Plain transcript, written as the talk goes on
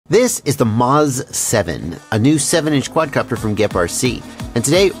This is the Moz7, a new 7-inch quadcopter from GEPRC. And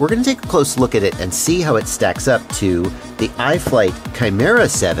today we're going to take a close look at it and see how it stacks up to the iFlight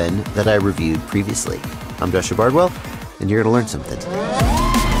Chimera7 that I reviewed previously. I'm Joshua Bardwell, and you're going to learn something today.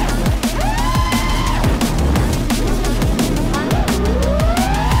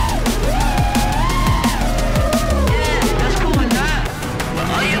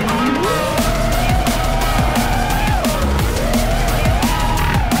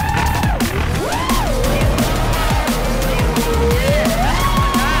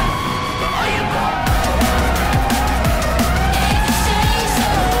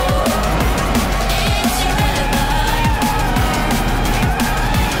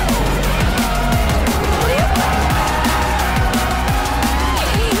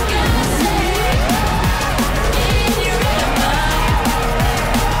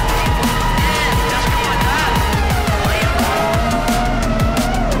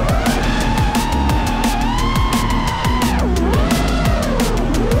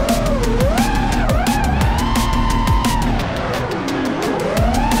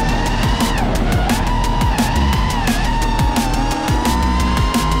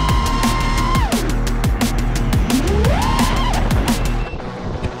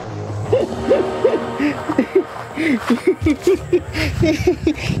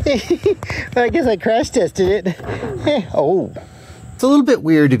 I guess I crash tested it. Oh. It's a little bit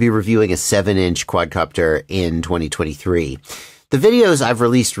weird to be reviewing a 7-inch quadcopter in 2023. The videos I've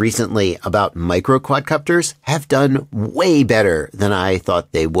released recently about micro quadcopters have done way better than I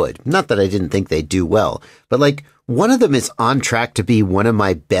thought they would. Not that I didn't think they'd do well, but like one of them is on track to be one of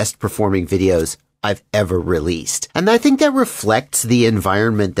my best performing videos I've ever released. And I think that reflects the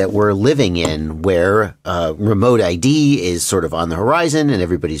environment that we're living in, where remote ID is sort of on the horizon and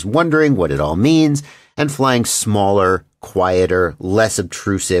everybody's wondering what it all means, and flying smaller, quieter, less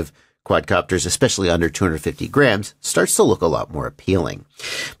obtrusive quadcopters, especially under 250 grams, starts to look a lot more appealing.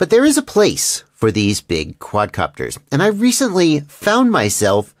 But there is a place for these big quadcopters, and I recently found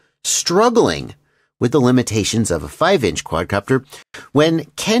myself struggling with the limitations of a 5-inch quadcopter when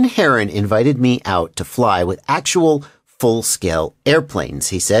Ken Heron invited me out to fly with actual full-scale airplanes.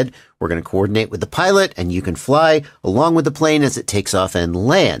 He said, we're going to coordinate with the pilot and you can fly along with the plane as it takes off and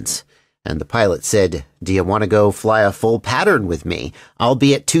lands. And the pilot said, do you want to go fly a full pattern with me? I'll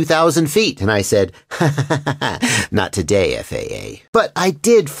be at 2,000 feet. And I said, not today, FAA. But I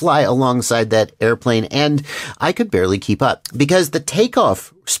did fly alongside that airplane and I could barely keep up because the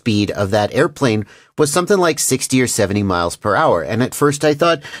takeoff speed of that airplane was something like 60 or 70 miles per hour. And at first I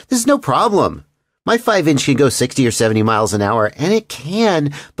thought, this is no problem. My 5-inch can go 60 or 70 miles an hour, and it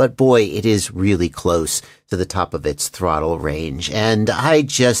can, but boy, it is really close to the top of its throttle range. And I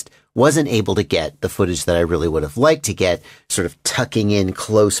just wasn't able to get the footage that I really would have liked to get, sort of tucking in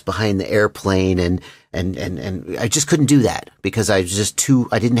close behind the airplane, and I just couldn't do that because I was just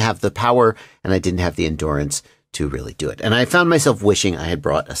I didn't have the power and I didn't have the endurance to really do it. And I found myself wishing I had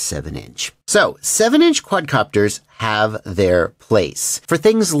brought a 7-inch. So 7-inch quadcopters have their place for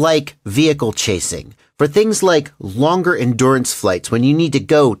things like vehicle chasing, for things like longer endurance flights when you need to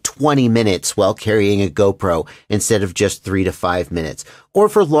go 20 minutes while carrying a GoPro instead of just 3 to 5 minutes, or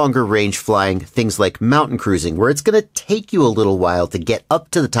for longer range flying, things like mountain cruising, where it's going to take you a little while to get up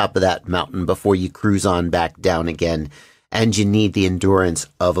to the top of that mountain before you cruise on back down again, and you need the endurance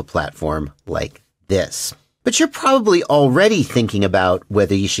of a platform like this. But you're probably already thinking about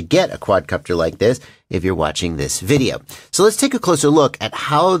whether you should get a quadcopter like this if you're watching this video. So let's take a closer look at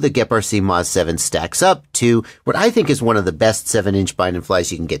how the GEPRC Moz7 stacks up to what I think is one of the best 7-inch bind and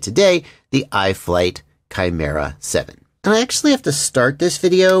flies you can get today, the iFlight Chimera7. And I actually have to start this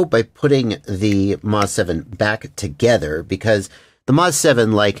video by putting the Moz7 back together because the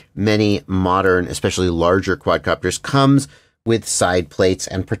Moz7, like many modern, especially larger quadcopters, comes with side plates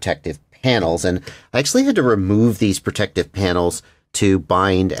and protective panels, and I actually had to remove these protective panels to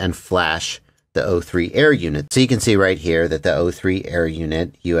bind and flash the O3 air unit. So you can see right here that the O3 air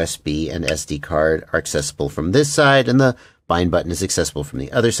unit, USB and SD card are accessible from this side, and the bind button is accessible from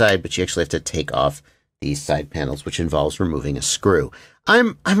the other side, but you actually have to take off these side panels, which involves removing a screw.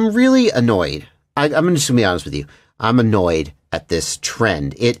 I'm really annoyed. I'm just gonna be honest with you. I'm annoyed at this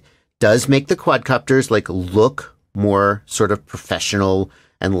trend. It does make the quadcopters look more sort of professional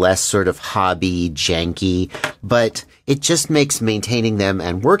and less sort of hobby janky, but it just makes maintaining them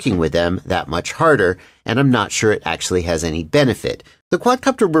and working with them that much harder, and I'm not sure it actually has any benefit. The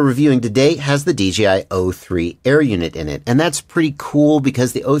quadcopter we're reviewing today has the DJI O3 air unit in it, and that's pretty cool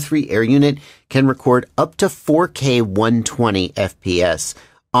because the O3 air unit can record up to 4K 120 FPS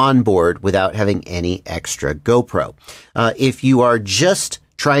on board without having any extra GoPro. If you are just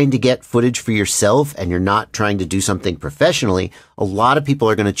trying to get footage for yourself and you're not trying to do something professionally, a lot of people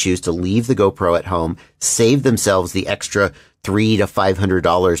are going to choose to leave the GoPro at home, save themselves the extra $300 to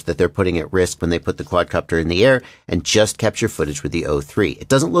 $500 that they're putting at risk when they put the quadcopter in the air, and just capture footage with the O3. It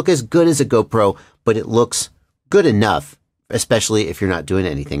doesn't look as good as a GoPro, but it looks good enough, especially if you're not doing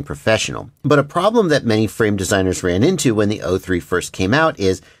anything professional. But a problem that many frame designers ran into when the O3 first came out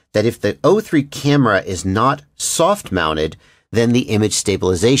is that if the O3 camera is not soft mounted, then the image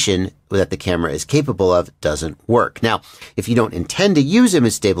stabilization that the camera is capable of doesn't work. Now, if you don't intend to use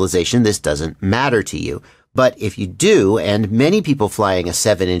image stabilization, this doesn't matter to you. But if you do, and many people flying a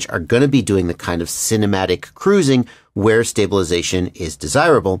 7-inch are going to be doing the kind of cinematic cruising where stabilization is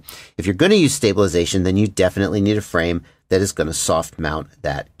desirable, if you're going to use stabilization, then you definitely need a frame that is going to soft mount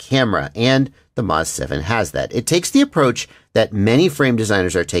that camera. And the Moz7 has that. It takes the approach that many frame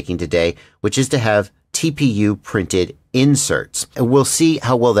designers are taking today, which is to have TPU printed inserts. And we'll see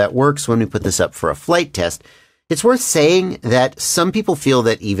how well that works when we put this up for a flight test. It's worth saying that some people feel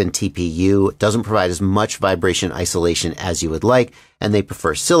that even TPU doesn't provide as much vibration isolation as you would like, and they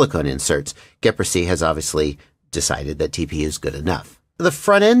prefer silicone inserts. GEPRC has obviously decided that TPU is good enough. The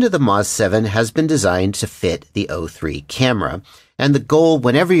front end of the Moz7 has been designed to fit the O3 camera, and the goal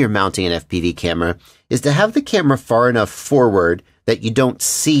whenever you're mounting an FPV camera is to have the camera far enough forward that you don't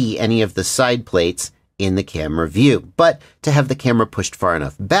see any of the side plates in the camera view, but to have the camera pushed far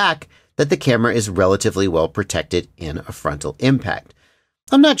enough back that the camera is relatively well protected in a frontal impact.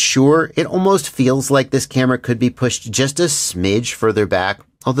 I'm not sure. It almost feels like this camera could be pushed just a smidge further back,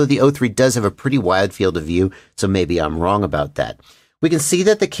 although the O3 does have a pretty wide field of view, so maybe I'm wrong about that. We can see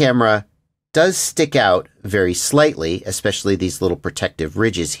that the camera does stick out very slightly, especially these little protective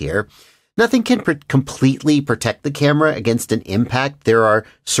ridges here. Nothing can completely protect the camera against an impact. There are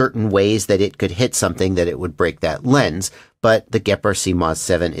certain ways that it could hit something that it would break that lens, but the GEPRC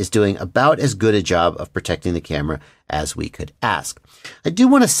Moz7 is doing about as good a job of protecting the camera as we could ask. I do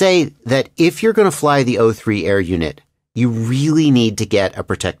want to say that if you're going to fly the O3 air unit, you really need to get a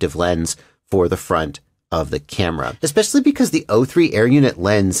protective lens for the front of the camera, especially because the O3 air unit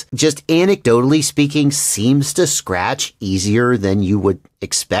lens, just anecdotally speaking, seems to scratch easier than you would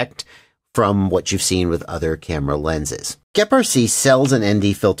expect from what you've seen with other camera lenses. GEPRC sells an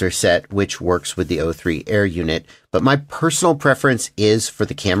ND filter set which works with the O3 air unit, but my personal preference is for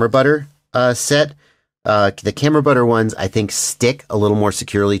the camera butter set. The camera butter ones, I think, stick a little more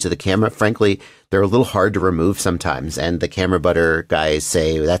securely to the camera. Frankly, they're a little hard to remove sometimes, and the camera butter guys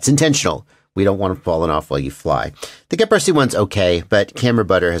say that's intentional. We don't want them falling off while you fly. The GEPRC one's okay, but camera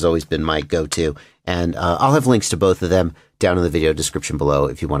butter has always been my go-to, and I'll have links to both of them down in the video description below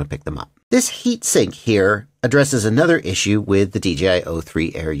if you want to pick them up. This heatsink here addresses another issue with the DJI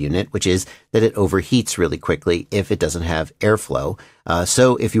O3 air unit, which is that it overheats really quickly if it doesn't have airflow.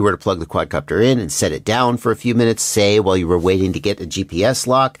 So if you were to plug the quadcopter in and set it down for a few minutes, say while you were waiting to get a GPS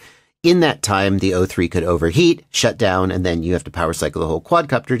lock, in that time, the O3 could overheat, shut down, and then you have to power cycle the whole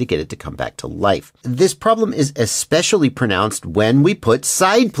quadcopter to get it to come back to life. This problem is especially pronounced when we put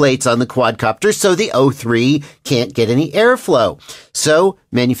side plates on the quadcopter so the O3 can't get any airflow. So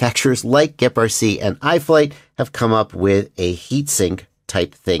manufacturers like GEPRC and iFlight have come up with a heatsink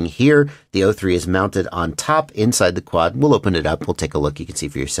type thing here. The O3 is mounted on top inside the quad. We'll open it up. We'll take a look. You can see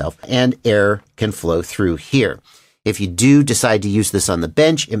for yourself. And air can flow through here. If you do decide to use this on the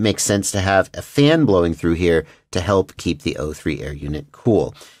bench, it makes sense to have a fan blowing through here to help keep the O3 air unit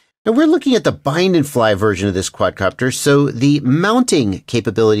cool. Now we're looking at the bind and fly version of this quadcopter, so the mounting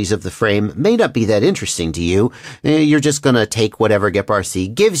capabilities of the frame may not be that interesting to you. You're just going to take whatever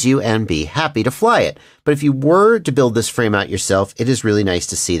GEPRC gives you and be happy to fly it. But if you were to build this frame out yourself, it is really nice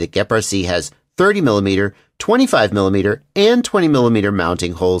to see that GEPRC has 30mm, 25mm, and 20mm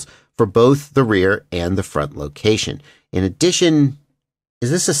mounting holes for both the rear and the front location. In addition,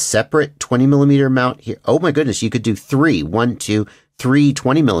 is this a separate 20mm mount here? Oh my goodness, you could do three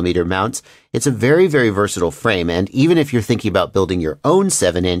 20mm mounts. It's a very, very versatile frame, and even if you're thinking about building your own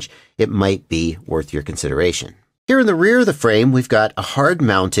 7-inch, it might be worth your consideration. Here in the rear of the frame, we've got a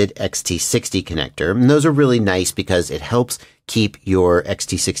hard-mounted XT60 connector, and those are really nice because it helps keep your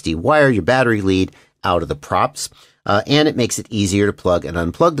XT60 wire, your battery lead, out of the props. And it makes it easier to plug and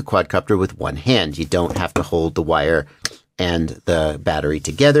unplug the quadcopter with one hand. You don't have to hold the wire and the battery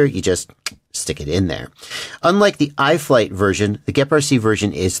together. You just stick it in there. Unlike the iFlight version, the GEPRC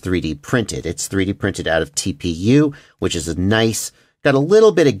version is 3D printed. It's 3D printed out of TPU, which is got a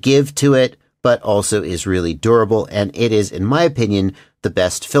little bit of give to it, but also is really durable. And it is, in my opinion, the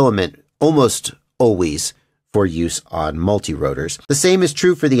best filament almost always for use on multi-rotors. The same is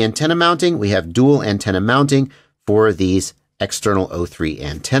true for the antenna mounting. We have dual antenna mounting for these external O3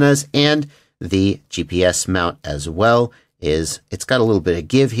 antennas, and the GPS mount as well. It's got a little bit of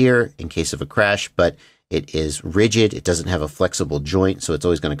give here in case of a crash, but it is rigid. It doesn't have a flexible joint, so it's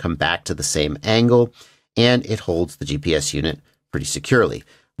always going to come back to the same angle, and it holds the GPS unit pretty securely.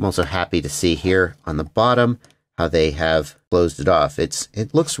 I'm also happy to see here on the bottom how they have closed it off. It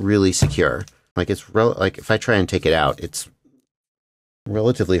looks really secure. Like if I try and take it out, it's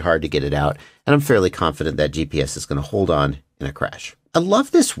relatively hard to get it out, and I'm fairly confident that GPS is going to hold on in a crash. I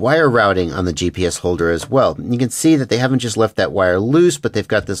love this wire routing on the GPS holder as well. You can see that they haven't just left that wire loose, but they've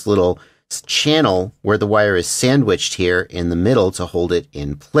got this little channel where the wire is sandwiched here in the middle to hold it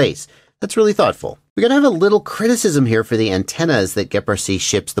in place. That's really thoughtful. We're going to have a little criticism here for the antennas that GEPRC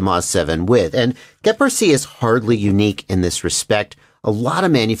ships the Moz7 with, and GEPRC is hardly unique in this respect. A lot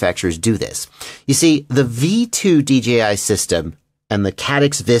of manufacturers do this. You see, the V2 DJI system and the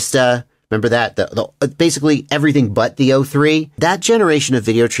Caddx Vista, remember that? Basically everything but the O3. That generation of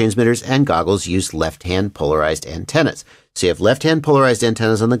video transmitters and goggles use left-hand polarized antennas. So you have left-hand polarized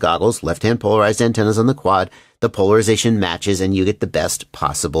antennas on the goggles, left-hand polarized antennas on the quad. The polarization matches and you get the best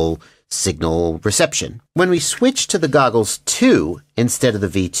possible signal reception. When we switch to the goggles 2 instead of the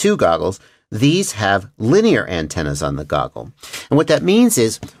V2 goggles, these have linear antennas on the goggle. And what that means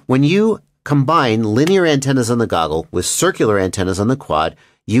is when you combine linear antennas on the goggle with circular antennas on the quad,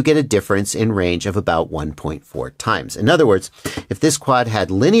 you get a difference in range of about 1.4 times. In other words, if this quad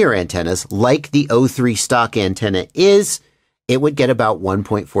had linear antennas like the O3 stock antenna is, it would get about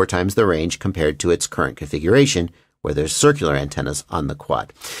 1.4 times the range compared to its current configuration, where there's circular antennas on the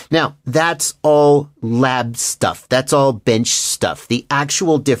quad. Now, that's all lab stuff. That's all bench stuff. The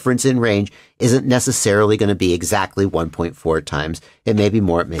actual difference in range isn't necessarily going to be exactly 1.4 times. It may be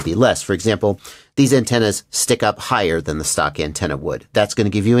more, it may be less. For example, these antennas stick up higher than the stock antenna would. That's going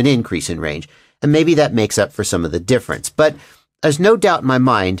to give you an increase in range. And maybe that makes up for some of the difference. But there's no doubt in my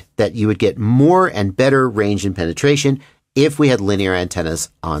mind that you would get more and better range and penetration if we had linear antennas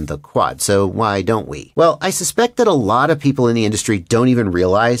on the quad. So why don't we? Well, I suspect that a lot of people in the industry don't even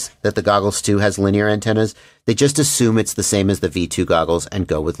realize that the Goggles 2 has linear antennas. They just assume it's the same as the V2 goggles and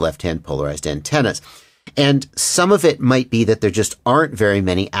go with left-hand polarized antennas. And some of it might be that there just aren't very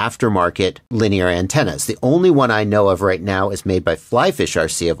many aftermarket linear antennas. The only one I know of right now is made by Flyfish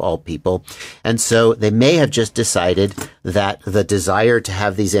RC of all people. And so they may have just decided that the desire to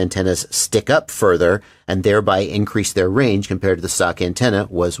have these antennas stick up further and thereby increase their range compared to the stock antenna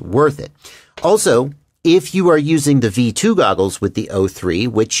was worth it. Also, if you are using the V2 goggles with the O3,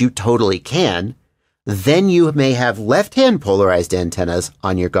 which you totally can, then you may have left-hand polarized antennas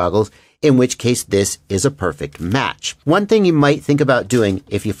on your goggles, in which case this is a perfect match. One thing you might think about doing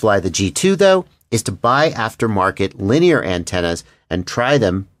if you fly the G2 though, is to buy aftermarket linear antennas and try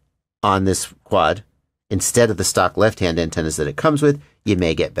them on this quad instead of the stock left-hand antennas that it comes with. You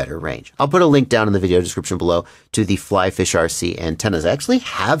may get better range. I'll put a link down in the video description below to the Flyfish RC antennas. I actually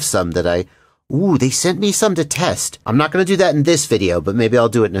have some that they sent me some to test. I'm not going to do that in this video, but maybe I'll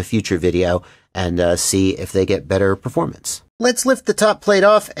do it in a future video and see if they get better performance. Let's lift the top plate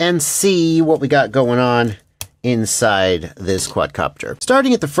off and see what we got going on inside this quadcopter.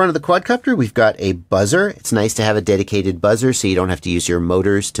 Starting at the front of the quadcopter, we've got a buzzer. It's nice to have a dedicated buzzer so you don't have to use your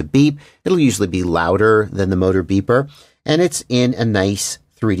motors to beep. It'll usually be louder than the motor beeper. And it's in a nice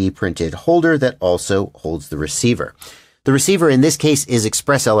 3D printed holder that also holds the receiver. The receiver in this case is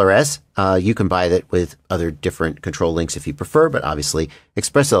Express LRS. You can buy that with other different control links if you prefer, but obviously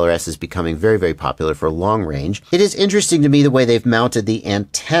Express LRS is becoming very, very popular for long range. It is interesting to me the way they've mounted the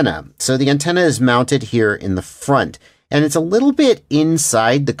antenna. So the antenna is mounted here in the front, and it's a little bit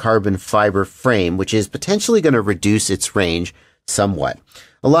inside the carbon fiber frame, which is potentially going to reduce its range somewhat.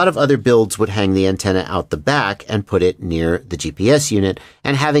 A lot of other builds would hang the antenna out the back and put it near the GPS unit,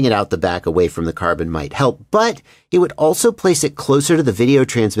 and having it out the back away from the carbon might help, but it would also place it closer to the video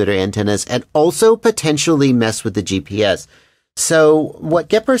transmitter antennas and also potentially mess with the GPS. So what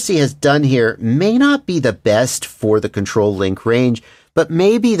GEPRC has done here may not be the best for the control link range, but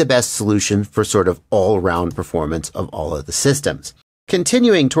may be the best solution for sort of all-round performance of all of the systems.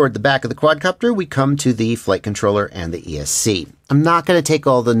 Continuing toward the back of the quadcopter, we come to the flight controller and the ESC. I'm not going to take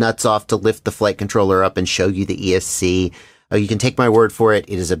all the nuts off to lift the flight controller up and show you the ESC. You can take my word for it.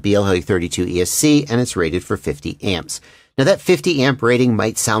 It is a BL32 ESC and it's rated for 50 amps. Now that 50 amp rating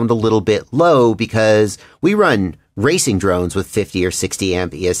might sound a little bit low because we run racing drones with 50 or 60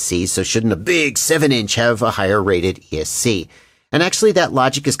 amp ESCs, so shouldn't a big 7-inch have a higher rated ESC? And actually that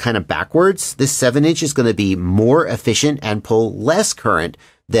logic is kind of backwards. This 7-inch is going to be more efficient and pull less current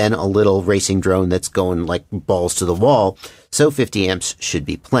than a little racing drone that's going like balls to the wall. So 50 amps should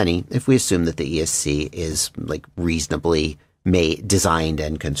be plenty if we assume that the ESC is like reasonably designed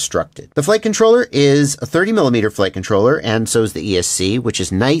and constructed. The flight controller is a 30mm flight controller, and so is the ESC, which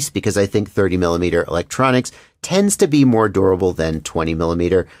is nice because I think 30mm electronics tends to be more durable than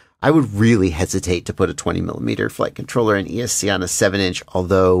 20mm. I would really hesitate to put a 20mm flight controller and ESC on a 7-inch,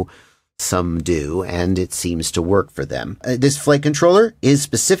 although some do, and it seems to work for them. This flight controller is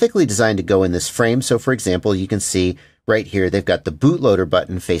specifically designed to go in this frame. So for example, you can see right here, they've got the bootloader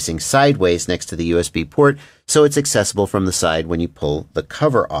button facing sideways next to the USB port, so it's accessible from the side when you pull the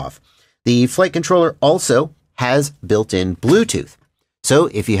cover off. The flight controller also has built-in Bluetooth. So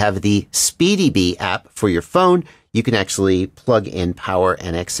if you have the SpeedyBee app for your phone, you can actually plug in power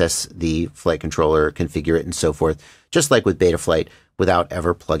and access the flight controller, configure it, and so forth, just like with Betaflight, without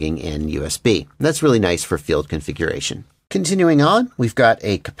ever plugging in USB. And that's really nice for field configuration. Continuing on, we've got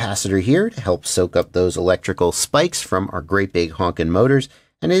a capacitor here to help soak up those electrical spikes from our great big honkin' motors,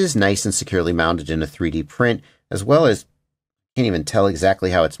 and it is nice and securely mounted in a 3D print, as well as, can't even tell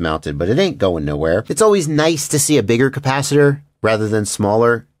exactly how it's mounted, but it ain't going nowhere. It's always nice to see a bigger capacitor rather than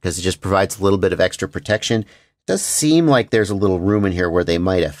smaller, because it just provides a little bit of extra protection. It does seem like there's a little room in here where they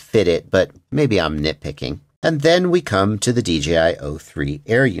might have fit it, but maybe I'm nitpicking. And then we come to the DJI O3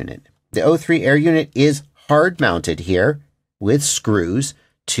 air unit. The O3 air unit is hard mounted here with screws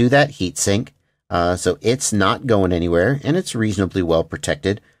to that heatsink. So it's not going anywhere, and it's reasonably well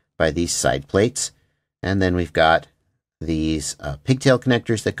protected by these side plates. And then we've got these pigtail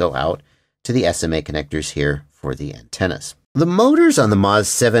connectors that go out to the SMA connectors here for the antennas. The motors on the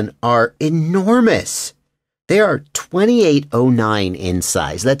Moz7 are enormous. They are 2809 in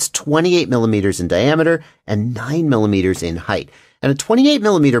size. That's 28mm in diameter and 9mm in height. And a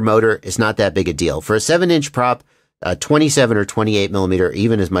 28mm motor is not that big a deal. For a 7-inch prop, a 27 or 28mm,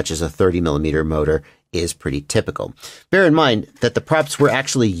 even as much as a 30mm motor is pretty typical. Bear in mind that the props we're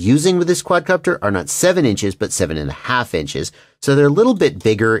actually using with this quadcopter are not 7 inches, but 7.5 inches. So they're a little bit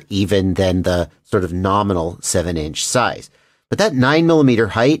bigger even than the sort of nominal 7-inch size. But that 9mm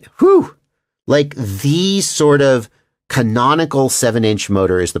height, whew, like the sort of canonical 7-inch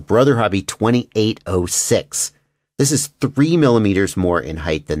motor is the Brother Hobby 2806. This is 3mm more in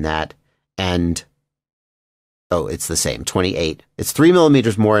height than that, and oh, it's the same, 28. It's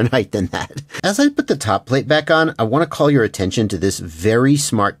 3mm more in height than that. As I put the top plate back on, I want to call your attention to this very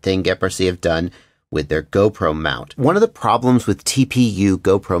smart thing GEPRC have done with their GoPro mount. One of the problems with TPU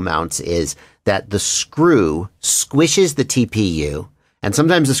GoPro mounts is that the screw squishes the TPU, and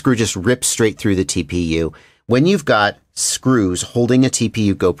sometimes the screw just rips straight through the TPU. When you've got screws holding a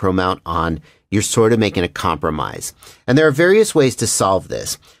TPU GoPro mount on, you're sort of making a compromise. And there are various ways to solve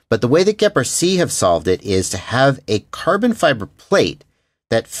this. But the way that GEPRC have solved it is to have a carbon fiber plate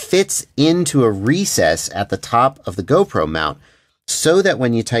that fits into a recess at the top of the GoPro mount so that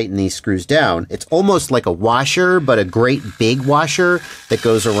when you tighten these screws down, it's almost like a washer, but a great big washer that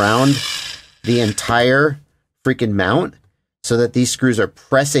goes around the entire freaking mount so that these screws are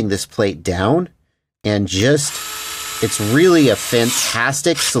pressing this plate down, and just, it's really a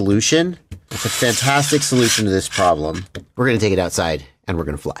fantastic solution. It's a fantastic solution to this problem. We're going to take it outside and we're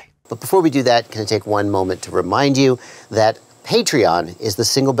going to fly. But before we do that, can I take one moment to remind you that Patreon is the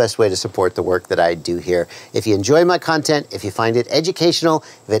single best way to support the work that I do here. If you enjoy my content, if you find it educational,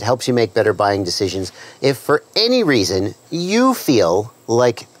 if it helps you make better buying decisions, if for any reason you feel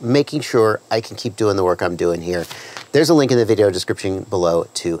like making sure I can keep doing the work I'm doing here, there's a link in the video description below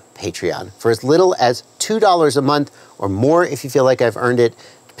to Patreon. For as little as $2 a month or more if you feel like I've earned it,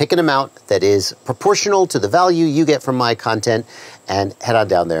 pick an amount that is proportional to the value you get from my content and head on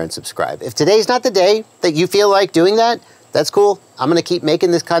down there and subscribe. If today's not the day that you feel like doing that, that's cool. I'm going to keep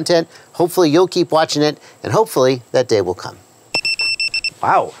making this content. Hopefully you'll keep watching it, and hopefully that day will come.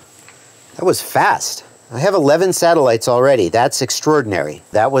 Wow, that was fast. I have 11 satellites already. That's extraordinary.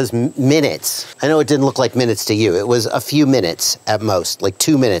 That was minutes. I know it didn't look like minutes to you. It was a few minutes at most, like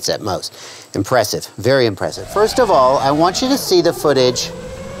 2 minutes at most. Impressive, very impressive. First of all, I want you to see the footage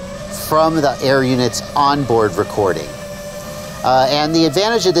from the air unit's onboard recording. And the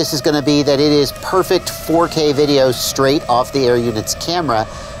advantage of this is going to be that it is perfect 4K video straight off the air unit's camera,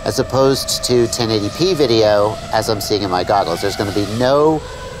 as opposed to 1080p video as I'm seeing in my goggles. There's going to be no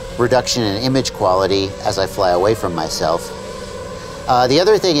reduction in image quality as I fly away from myself. The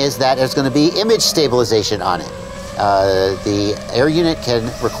other thing is that there's going to be image stabilization on it. The air unit can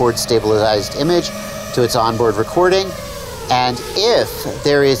record stabilized image to its onboard recording, and if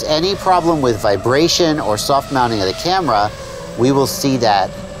there is any problem with vibration or soft mounting of the camera, we will see that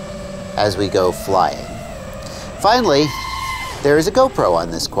as we go flying. Finally, there is a GoPro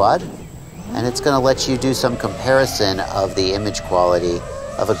on this quad, and it's going to let you do some comparison of the image quality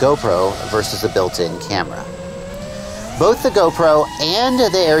of a GoPro versus a built-in camera. Both the GoPro and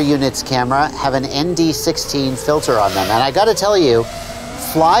the Air Units camera have an ND16 filter on them. And I gotta tell you,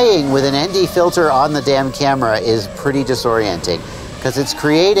 flying with an ND filter on the damn camera is pretty disorienting because it's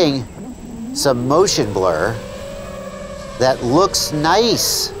creating some motion blur that looks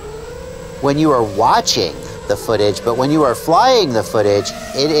nice when you are watching the footage, but when you are flying the footage,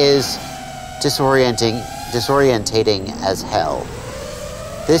 it is disorientating as hell.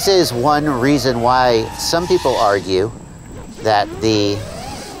 This is one reason why some people argue that the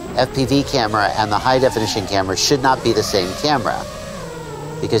FPV camera and the high definition camera should not be the same camera,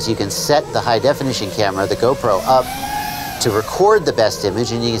 because you can set the high definition camera, the GoPro, up to record the best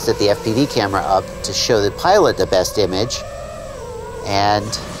image, and you can set the FPV camera up to show the pilot the best image, and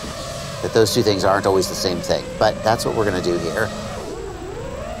that those two things aren't always the same thing. But that's what we're gonna do here.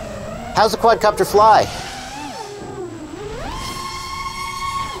 How's the quadcopter fly?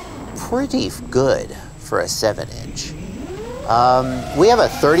 Pretty good for a 7-inch. We have a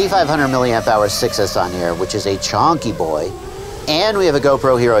 3,500 milliamp hour 6S on here, which is a chonky boy. And we have a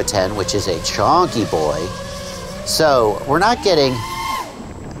GoPro Hero 10, which is a chonky boy. So we're not getting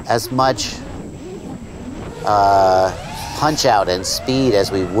as much punch out and speed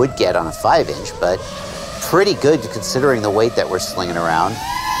as we would get on a 5-inch, but pretty good considering the weight that we're slinging around.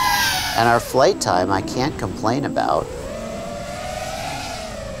 And our flight time, I can't complain about.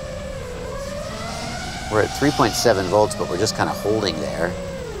 We're at 3.7 volts, but we're just kind of holding there.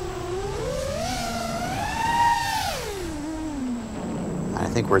 I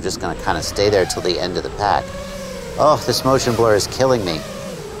think we're just going to kind of stay there till the end of the pack. Oh, this motion blur is killing me.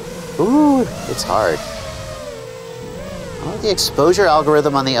 Ooh, it's hard. Oh, the exposure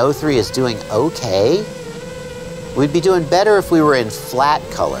algorithm on the O3 is doing okay. We'd be doing better if we were in flat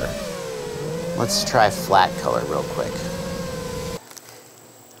color. Let's try flat color real quick.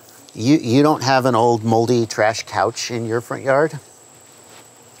 You don't have an old moldy trash couch in your front yard?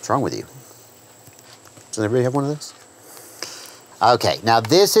 What's wrong with you? Does anybody have one of those? Okay, now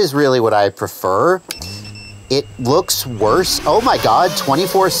this is really what I prefer. It looks worse. Oh my God,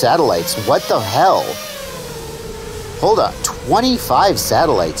 24 satellites. What the hell? Hold on, 25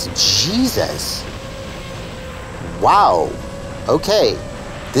 satellites. Jesus. Wow. Okay,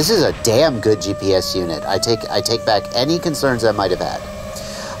 this is a damn good GPS unit. I take back any concerns I might have had.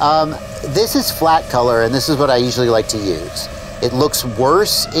 This is flat color, and this is what I usually like to use. It looks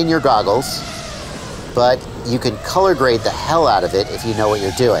worse in your goggles, but you can color grade the hell out of it if you know what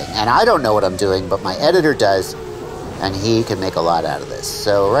you're doing. And I don't know what I'm doing, but my editor does, and he can make a lot out of this.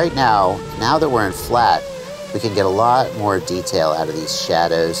 So right now that we're in flat, we can get a lot more detail out of these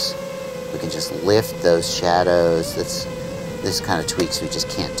shadows. We can just lift those shadows. This kind of tweaks we just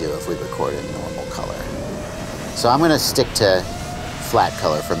can't do if we record in normal color. So I'm gonna stick to flat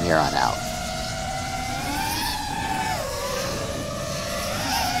color from here on out.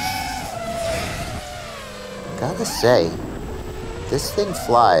 Gotta say, this thing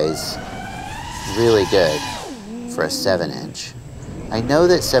flies really good for a 7-inch. I know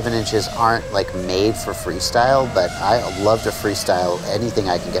that 7 inches aren't like made for freestyle, but I love to freestyle anything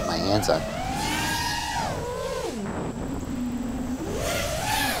I can get my hands on.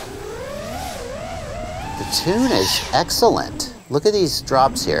 The tune is excellent. Look at these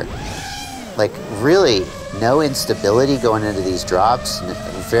drops here. Like really no instability going into these drops,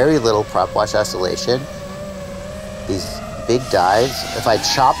 very little prop wash oscillation. These big dives. If I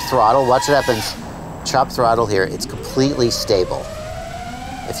chop throttle, watch what happens. Chop throttle here, it's completely stable.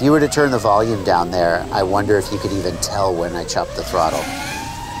 If you were to turn the volume down there, I wonder if you could even tell when I chopped the throttle.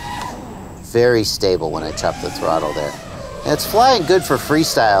 Very stable when I chop the throttle there. And it's flying good for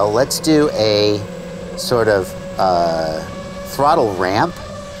freestyle. Let's do a sort of throttle ramp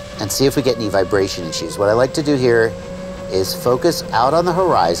and see if we get any vibration issues. What I like to do here is focus out on the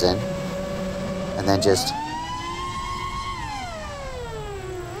horizon and then just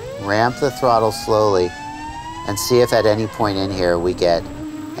ramp the throttle slowly and see if at any point in here we get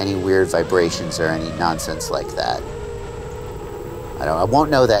any weird vibrations or any nonsense like that. I won't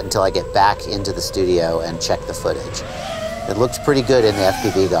know that until I get back into the studio and check the footage. It looks pretty good in the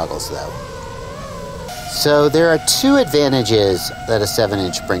FPV goggles though. So there are two advantages that a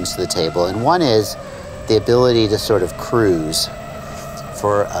 7-inch brings to the table, and one is the ability to sort of cruise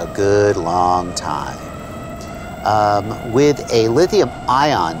for a good long time. With a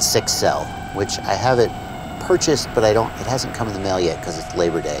lithium-ion 6-cell, which I have it purchased, but it hasn't come in the mail yet because it's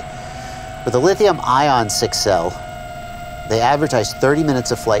Labor Day. With a lithium-ion 6-cell, they advertise 30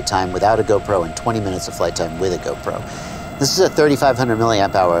 minutes of flight time without a GoPro and 20 minutes of flight time with a GoPro. This is a 3,500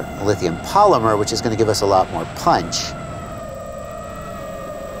 milliamp hour lithium polymer, which is going to give us a lot more punch.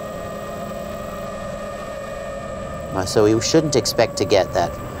 So we shouldn't expect to get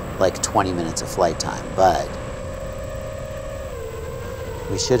that like 20 minutes of flight time, but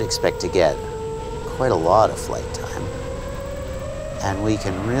we should expect to get quite a lot of flight time. And we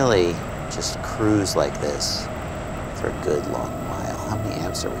can really just cruise like this for a good long while. How many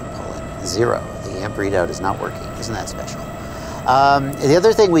amps are we pulling? 0. The amp readout is not working. Isn't that special? The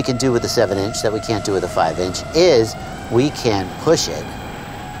other thing we can do with the 7-inch that we can't do with a 5-inch is we can push it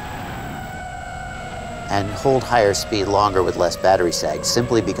and hold higher speed longer with less battery sag,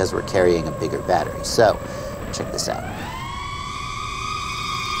 simply because we're carrying a bigger battery. So, check this out.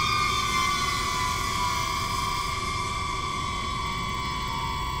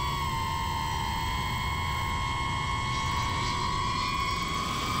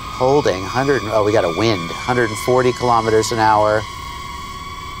 Holding 100, oh, we got a wind, 140 kilometers an hour.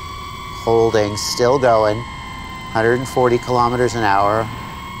 Holding, still going, 140 kilometers an hour.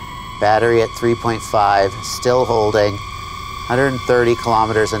 Battery at 3.5, still holding, 130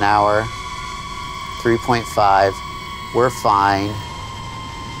 kilometers an hour, 3.5, we're fine.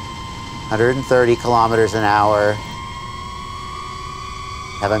 130 kilometers an hour.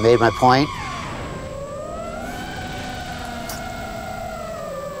 Have I made my point?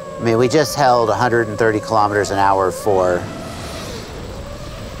 I mean, we just held 130 kilometers an hour for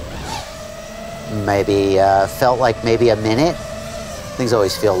maybe, felt like maybe a minute. Things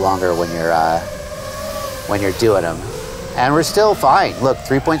always feel longer when you're doing them. And we're still fine. Look,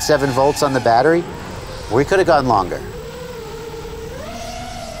 3.7 volts on the battery. We could have gone longer.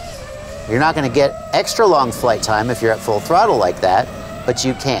 You're not going to get extra long flight time if you're at full throttle like that, but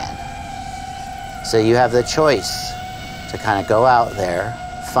you can. So you have the choice to kind of go out there,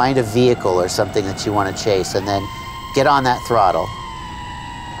 find a vehicle or something that you want to chase, and then get on that throttle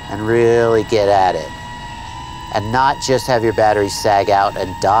and really get at it. And not just have your battery sag out and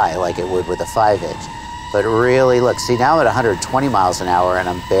die like it would with a 5-inch, but really look, see, now I'm at 120 miles an hour and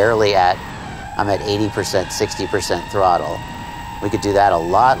I'm at 80%, 60% throttle. We could do that a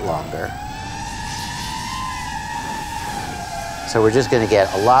lot longer. So we're just gonna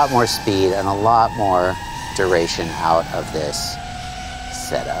get a lot more speed and a lot more duration out of this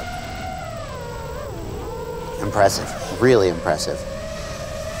setup. Impressive, really impressive.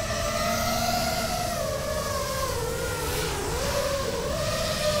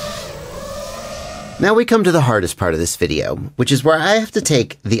 Now we come to the hardest part of this video, which is where I have to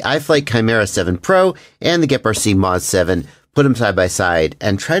take the iFlight Chimera7 Pro and the GEPRC Moz7, put them side by side,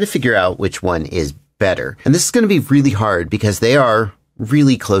 and try to figure out which one is better. And this is going to be really hard because they are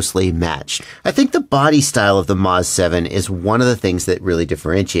really closely matched. I think the body style of the Moz7 is one of the things that really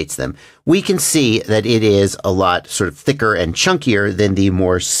differentiates them. We can see that it is a lot sort of thicker and chunkier than the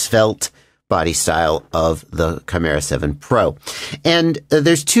more svelte body style of the Chimera7 Pro. And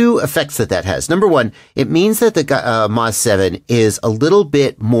there's two effects that has. Number one, it means that the Moz7 is a little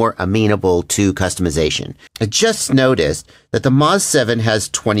bit more amenable to customization. I just noticed that the Moz7 has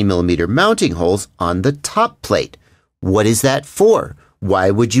 20 millimeter mounting holes on the top plate. What is that for?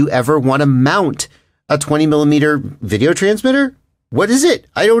 Why would you ever want to mount a 20 millimeter video transmitter? What is it?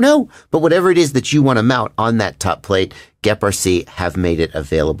 I don't know. But whatever it is that you want to mount on that top plate, GEPRC have made it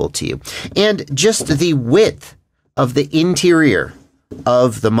available to you. And just the width of the interior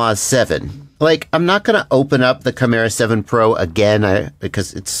of the Moz7. Like, I'm not going to open up the Chimera7 Pro again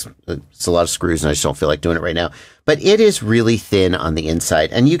because it's a lot of screws and I just don't feel like doing it right now. But it is really thin on the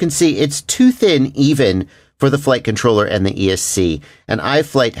inside. And you can see it's too thin even for the flight controller and the ESC. And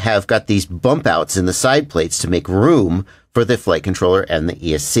iFlight have got these bump outs in the side plates to make room for the flight controller and the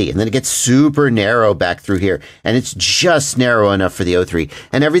ESC. And then it gets super narrow back through here. And it's just narrow enough for the O3.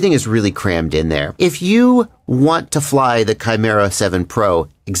 And everything is really crammed in there. If you want to fly the Chimera7 Pro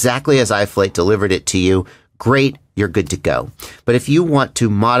exactly as iFlight delivered it to you, great, you're good to go. But if you want to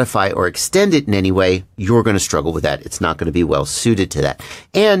modify or extend it in any way, you're going to struggle with that. It's not going to be well suited to that.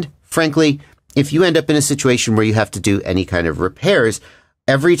 And frankly, if you end up in a situation where you have to do any kind of repairs,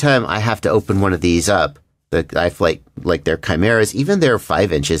 every time I have to open one of these up, the iFlight, like their Chimeras, even their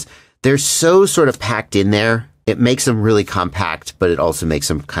 5 inches, they're so sort of packed in there. It makes them really compact, but it also makes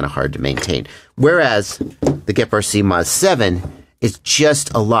them kind of hard to maintain. Whereas the GEPRC Moz7 is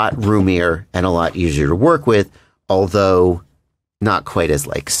just a lot roomier and a lot easier to work with, although not quite as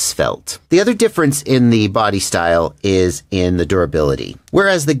like svelte. The other difference in the body style is in the durability.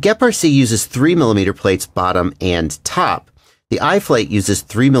 Whereas the GEPRC uses 3 millimeter plates bottom and top, The iFlight uses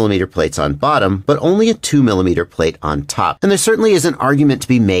 3mm plates on bottom, but only a 2mm plate on top. And there certainly is an argument to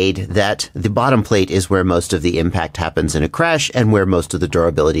be made that the bottom plate is where most of the impact happens in a crash and where most of the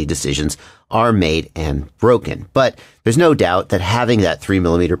durability decisions are made and broken. But there's no doubt that having that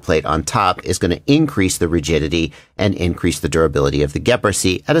 3mm plate on top is going to increase the rigidity and increase the durability of the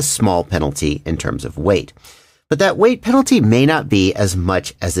GEPRC at a small penalty in terms of weight. But that weight penalty may not be as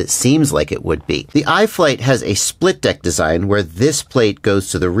much as it seems like it would be. The iFlight has a split deck design where this plate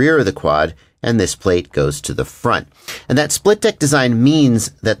goes to the rear of the quad and this plate goes to the front. And that split deck design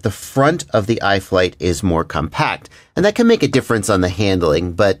means that the front of the iFlight is more compact. And that can make a difference on the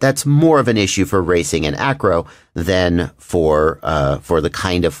handling, but that's more of an issue for racing and acro than for the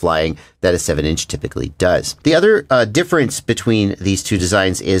kind of flying that a 7-inch typically does. The other difference between these two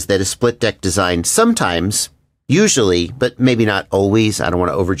designs is that a split deck design sometimes, usually, but maybe not always, I don't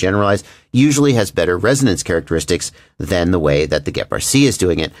want to overgeneralize, usually has better resonance characteristics than the way that the GEPRC is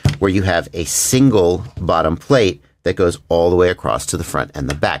doing it, where you have a single bottom plate that goes all the way across to the front and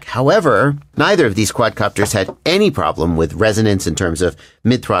the back. However, neither of these quadcopters had any problem with resonance in terms of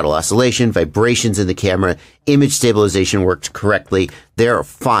mid-throttle oscillation, vibrations in the camera, image stabilization worked correctly. They're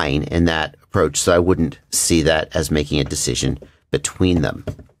fine in that approach, so I wouldn't see that as making a decision between them.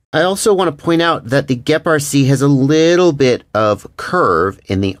 I also want to point out that the GEPRC has a little bit of curve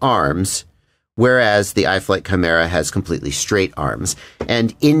in the arms, whereas the iFlight Chimera has completely straight arms.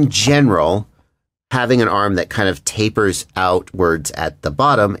 And in general, having an arm that kind of tapers outwards at the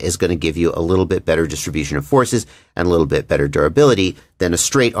bottom is going to give you a little bit better distribution of forces and a little bit better durability than a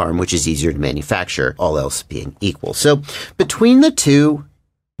straight arm, which is easier to manufacture, all else being equal. So between the two,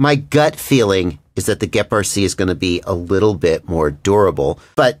 my gut feeling is that the GEPRC is going to be a little bit more durable,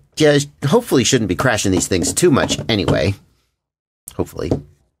 but yeah, hopefully shouldn't be crashing these things too much anyway. Hopefully.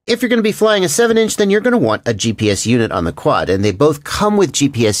 If you're going to be flying a 7-inch, then you're going to want a GPS unit on the quad, and they both come with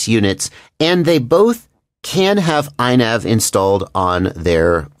GPS units, and they both can have iNav installed on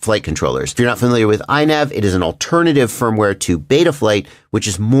their flight controllers. If you're not familiar with iNav, it is an alternative firmware to Betaflight, which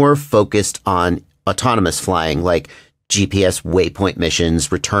is more focused on autonomous flying, like GPS waypoint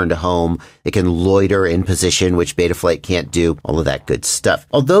missions, return to home. It can loiter in position, which Betaflight can't do, all of that good stuff.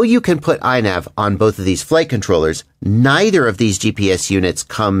 Although you can put iNav on both of these flight controllers, neither of these GPS units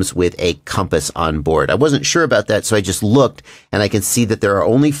comes with a compass on board. I wasn't sure about that, so I just looked, and I can see that there are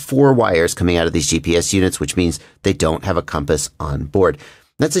only 4 wires coming out of these GPS units, which means they don't have a compass on board.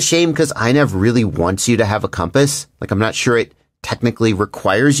 That's a shame because iNav really wants you to have a compass. Like, I'm not sure it technically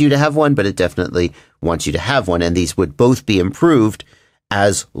requires you to have one, but it definitely wants you to have one. And these would both be improved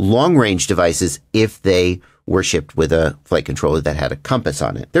as long-range devices if they were shipped with a flight controller that had a compass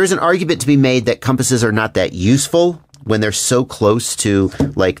on it. There is an argument to be made that compasses are not that useful when they're so close to,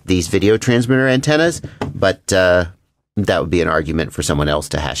 like, these video transmitter antennas, but that would be an argument for someone else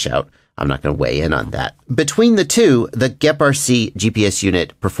to hash out. I'm not going to weigh in on that. Between the two, the GEPRC GPS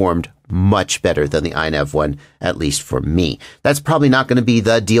unit performed much better than the iNav one, at least for me. That's probably not going to be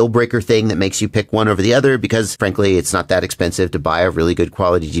the deal breaker thing that makes you pick one over the other because, frankly, it's not that expensive to buy a really good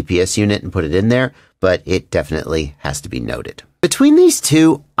quality GPS unit and put it in there, but it definitely has to be noted. Between these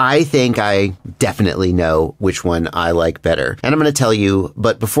two, I think I definitely know which one I like better. And I'm going to tell you,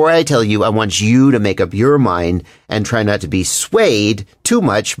 but before I tell you, I want you to make up your mind and try not to be swayed too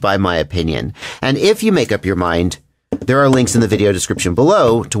much by my opinion. And if you make up your mind, there are links in the video description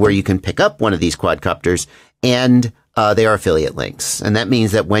below to where you can pick up one of these quadcopters, and they are affiliate links. And that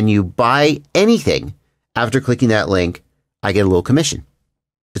means that when you buy anything after clicking that link, I get a little commission.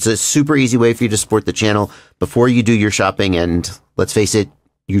 It's a super easy way for you to support the channel before you do your shopping. And let's face it,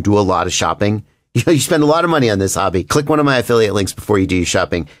 you do a lot of shopping. You spend a lot of money on this hobby. Click one of my affiliate links before you do your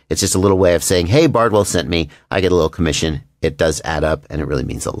shopping. It's just a little way of saying, hey, Bardwell sent me. I get a little commission. It does add up, and it really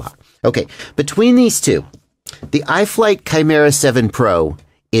means a lot. Okay, between these two, the iFlight Chimera7 Pro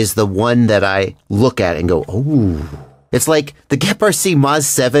is the one that I look at and go, oh. It's like the GEPRC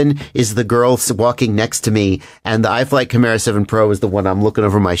Moz7 is the girl walking next to me, and the iFlight Chimera7 Pro is the one I'm looking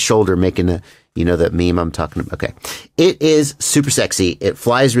over my shoulder making a, you know, that meme I'm talking about. Okay. It is super sexy. It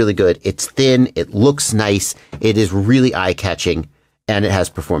flies really good. It's thin. It looks nice. It is really eye-catching, and it has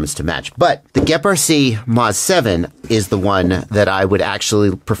performance to match. But the GEPRC Moz7 is the one that I would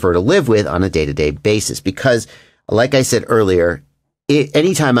actually prefer to live with on a day-to-day basis because, like I said earlier,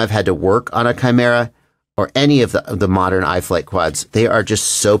 anytime I've had to work on a Chimera, or any of the modern iFlight quads, they are just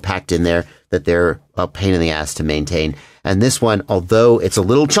so packed in there that they're a pain in the ass to maintain. And this one, although it's a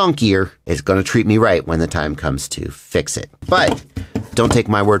little chunkier, is going to treat me right when the time comes to fix it. But don't take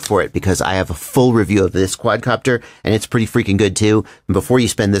my word for it, because I have a full review of this quadcopter, and it's pretty freaking good too. And before you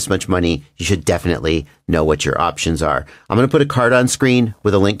spend this much money, you should definitely know what your options are. I'm going to put a card on screen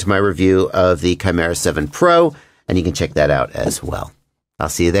with a link to my review of the Chimera7 Pro, and you can check that out as well. I'll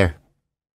see you there.